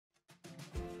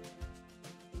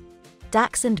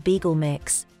Dachshund Beagle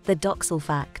Mix, the Doxle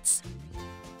facts.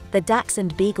 The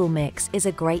Dachshund Beagle Mix is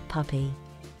a great puppy.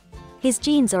 His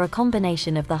genes are a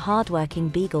combination of the hard-working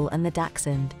Beagle and the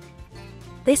Dachshund.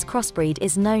 This crossbreed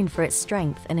is known for its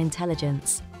strength and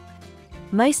intelligence.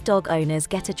 Most dog owners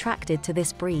get attracted to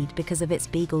this breed because of its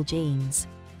Beagle genes.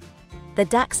 The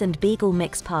Dachshund Beagle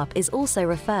Mix pup is also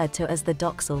referred to as the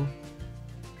Doxle.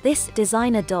 This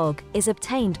designer dog is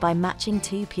obtained by matching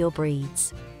two pure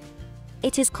breeds.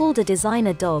 It is called a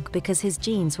designer dog because his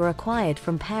genes were acquired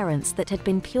from parents that had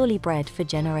been purely bred for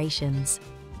generations.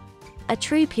 A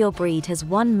true pure breed has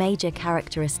one major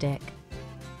characteristic.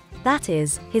 That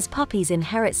is, his puppies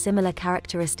inherit similar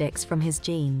characteristics from his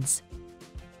genes.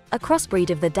 A crossbreed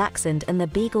of the Dachshund and the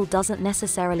Beagle doesn't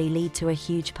necessarily lead to a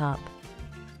huge pup.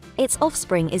 Its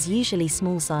offspring is usually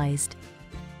small-sized.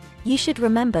 You should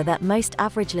remember that most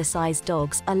average-sized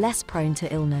dogs are less prone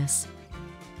to illness.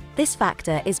 This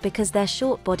factor is because their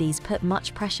short bodies put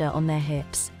much pressure on their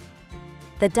hips.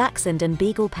 The Dachshund and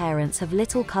Beagle parents have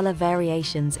little color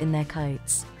variations in their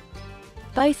coats.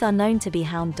 Both are known to be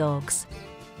hound dogs.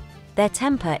 Their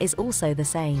temper is also the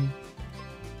same.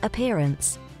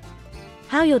 Appearance.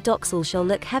 How your Doxle shall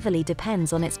look heavily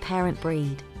depends on its parent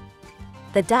breed.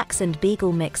 The Dachshund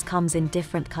Beagle Mix comes in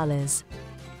different colors.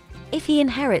 If he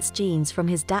inherits genes from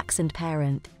his Dachshund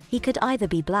parent, he could either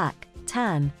be black,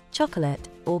 tan, chocolate,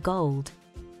 or gold.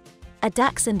 A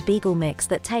Dachshund Beagle Mix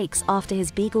that takes after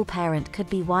his Beagle parent could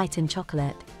be white and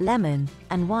chocolate, lemon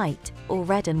and white, or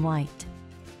red and white.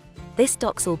 This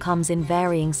Doxle comes in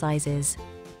varying sizes.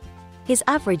 His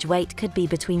average weight could be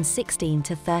between 16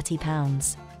 to 30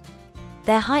 pounds.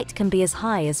 Their height can be as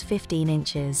high as 15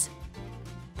 inches.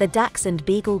 The Dachshund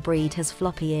Beagle breed has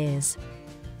floppy ears.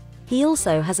 He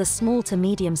also has a small to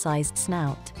medium-sized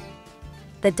snout.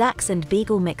 The Dachshund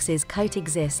Beagle Mix's coat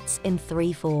exists in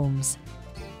 3 forms.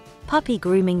 Puppy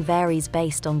grooming varies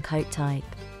based on coat type.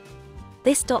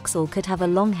 This Doxle could have a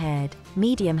long-haired,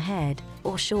 medium-haired,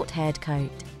 or short-haired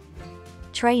coat.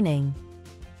 Training.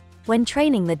 When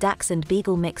training the Dachshund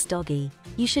Beagle Mix doggy,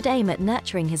 you should aim at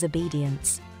nurturing his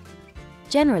obedience.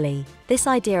 Generally, this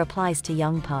idea applies to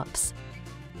young pups.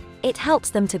 It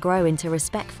helps them to grow into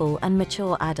respectful and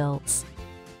mature adults.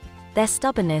 Their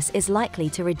stubbornness is likely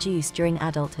to reduce during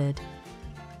adulthood.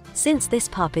 Since this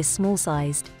pup is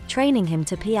small-sized, training him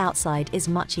to pee outside is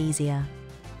much easier.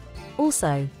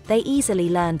 Also, they easily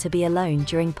learn to be alone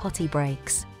during potty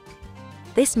breaks.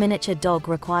 This miniature dog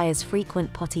requires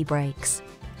frequent potty breaks.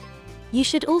 You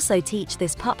should also teach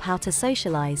this pup how to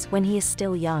socialize when he is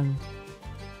still young.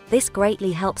 This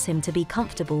greatly helps him to be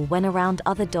comfortable when around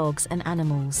other dogs and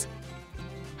animals.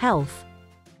 Health.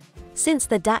 Since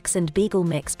the Dachshund Beagle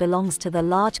Mix belongs to the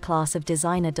large class of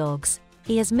designer dogs,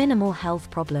 he has minimal health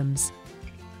problems.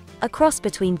 A cross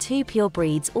between two pure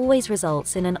breeds always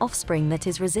results in an offspring that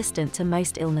is resistant to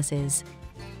most illnesses.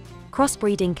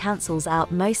 Crossbreeding cancels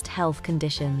out most health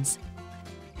conditions.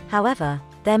 However,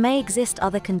 there may exist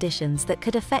other conditions that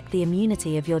could affect the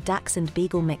immunity of your Dachshund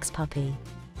Beagle Mix puppy.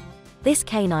 This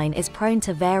canine is prone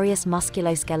to various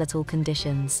musculoskeletal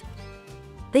conditions.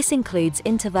 This includes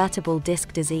intervertebral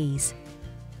disc disease.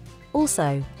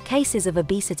 Also, cases of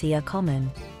obesity are common.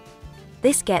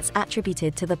 This gets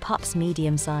attributed to the pup's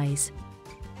medium size.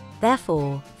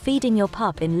 Therefore, feeding your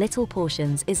pup in little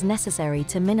portions is necessary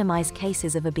to minimize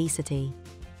cases of obesity.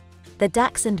 The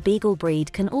Dachshund Beagle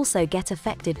breed can also get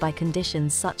affected by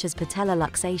conditions such as patellar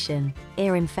luxation,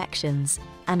 ear infections,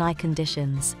 and eye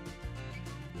conditions.